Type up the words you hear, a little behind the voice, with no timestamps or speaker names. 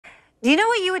Do you know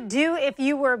what you would do if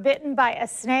you were bitten by a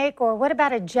snake, or what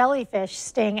about a jellyfish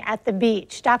sting at the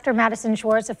beach? Dr. Madison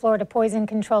Schwartz of Florida Poison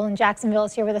Control in Jacksonville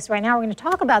is here with us right now. We're going to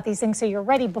talk about these things so you're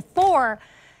ready before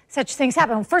such things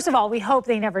happen. First of all, we hope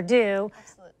they never do.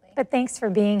 Absolutely. But thanks for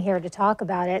being here to talk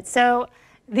about it. So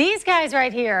these guys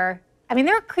right here, I mean,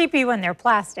 they're creepy when they're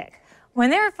plastic. When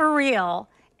they're for real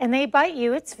and they bite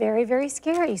you, it's very, very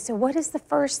scary. So what is the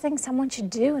first thing someone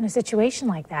should do in a situation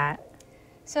like that?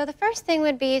 So the first thing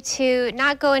would be to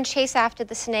not go and chase after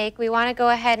the snake. We want to go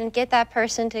ahead and get that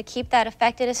person to keep that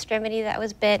affected extremity that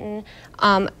was bitten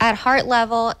at heart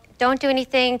level. Don't do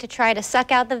anything to try to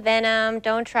suck out the venom.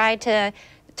 Don't try to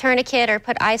tourniquet or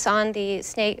put ice on the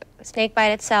snake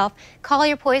bite itself. Call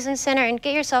your poison center and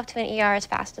get yourself to an ER as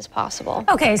fast as possible.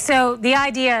 Okay, so the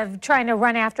idea of trying to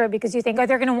run after it because you think, oh,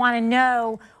 they're going to want to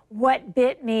know what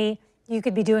bit me, you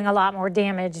could be doing a lot more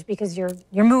damage because you're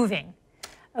moving.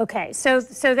 Okay, so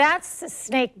that's a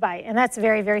snake bite, and that's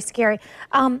very, very scary.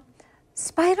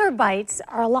 Spider bites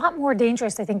are a lot more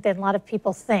dangerous, I think, than a lot of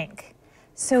people think.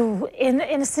 So in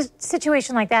a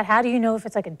situation like that, how do you know if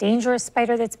it's like a dangerous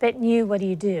spider that's bitten you? What do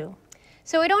you do?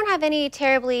 So we don't have any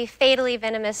terribly fatally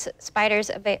venomous spiders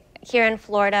here in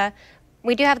Florida.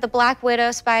 We do have the black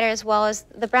widow spider as well as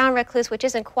the brown recluse, which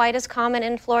isn't quite as common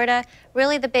in Florida.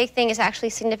 Really, the big thing is actually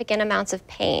significant amounts of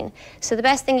pain. So the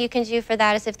best thing you can do for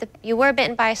that is if you were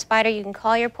bitten by a spider, you can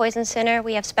call your poison center.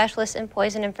 We have specialists in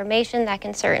poison information that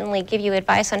can certainly give you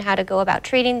advice on how to go about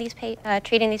treating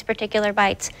these particular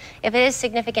bites. If it is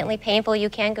significantly painful, you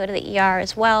can go to the ER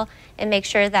as well and make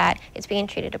sure that it's being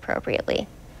treated appropriately.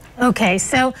 Okay,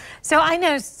 so I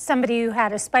know somebody who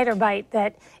had a spider bite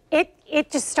that it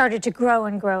just started to grow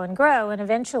and grow and grow, and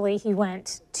eventually he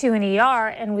went to an ER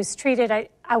and was treated,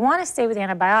 I want to say, with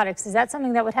antibiotics. Is that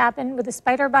something that would happen with a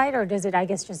spider bite, or does it, I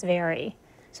guess, just vary?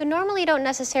 So normally you don't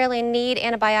necessarily need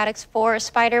antibiotics for a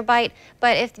spider bite,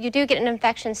 but if you do get an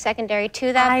infection secondary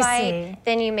to that bite,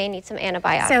 then you may need some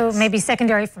antibiotics. So maybe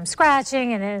secondary from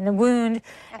scratching and the wound.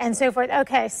 Absolutely. And so forth.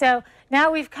 Okay, so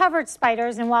now we've covered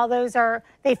spiders, and while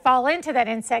they fall into that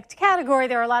insect category,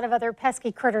 there are a lot of other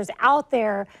pesky critters out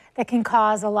there that can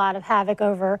cause a lot of havoc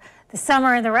over the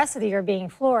summer and the rest of the year being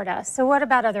Florida. So what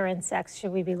about other insects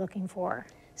should we be looking for?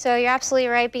 So you're absolutely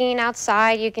right. Being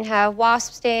outside, you can have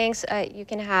wasp stings, you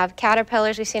can have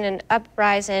caterpillars. We've seen an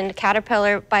uprise in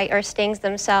caterpillar bite or stings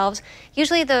themselves.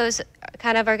 Usually those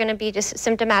kind of are going to be just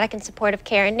symptomatic and supportive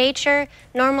care in nature.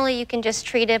 Normally you can just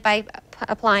treat it by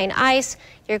applying ice.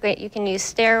 You can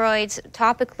use steroids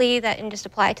topically and just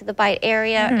apply it to the bite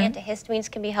area.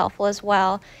 Antihistamines can be helpful as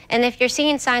well. And if you're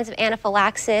seeing signs of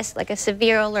anaphylaxis, like a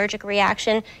severe allergic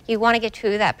reaction, you want to get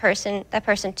to that person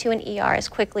to an ER as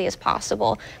quickly as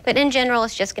possible. But in general,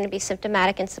 it's just going to be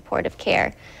symptomatic and supportive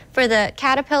care. For the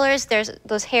caterpillars, there's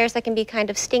those hairs that can be kind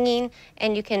of stinging,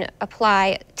 and you can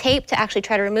apply tape to actually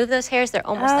try to remove those hairs. They're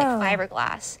almost like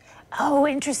fiberglass. Oh,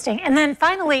 interesting. And then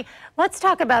finally, let's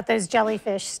talk about those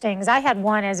jellyfish stings. I had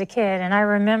one as a kid, and I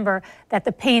remember that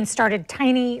the pain started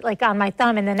tiny, like on my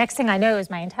thumb, and the next thing I know is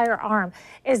my entire arm.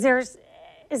 Is there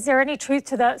any truth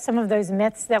to some of those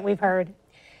myths that we've heard?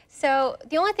 So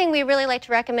the only thing we really like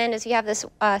to recommend is you have this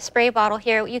spray bottle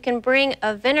here. You can bring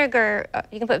a vinegar,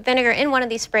 you can put vinegar in one of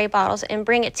these spray bottles and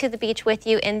bring it to the beach with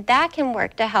you, and that can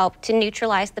work to help to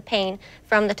neutralize the pain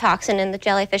from the toxin in the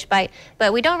jellyfish bite.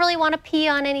 But we don't really want to pee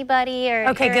on anybody or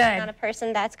on a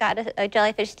person that's got a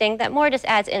jellyfish sting. That more just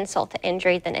adds insult to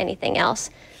injury than anything else.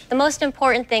 The most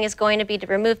important thing is going to be to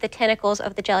remove the tentacles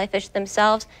of the jellyfish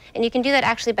themselves, and you can do that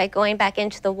actually by going back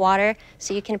into the water,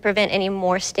 so you can prevent any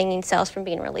more stinging cells from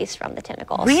being released from the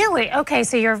tentacles. Really? Okay,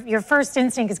 so your first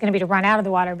instinct is going to be to run out of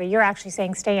the water, but you're actually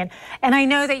saying stay in. And I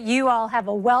know that you all have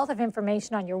a wealth of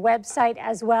information on your website,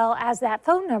 as well as that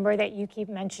phone number that you keep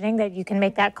mentioning, that you can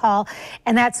make that call,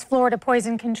 and that's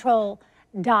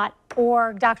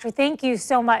floridapoisoncontrol.org. Doctor, thank you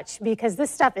so much, because this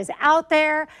stuff is out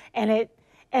there, and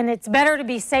it's better to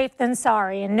be safe than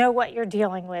sorry and know what you're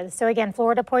dealing with. So again,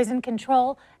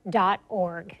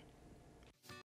 floridapoisoncontrol.org.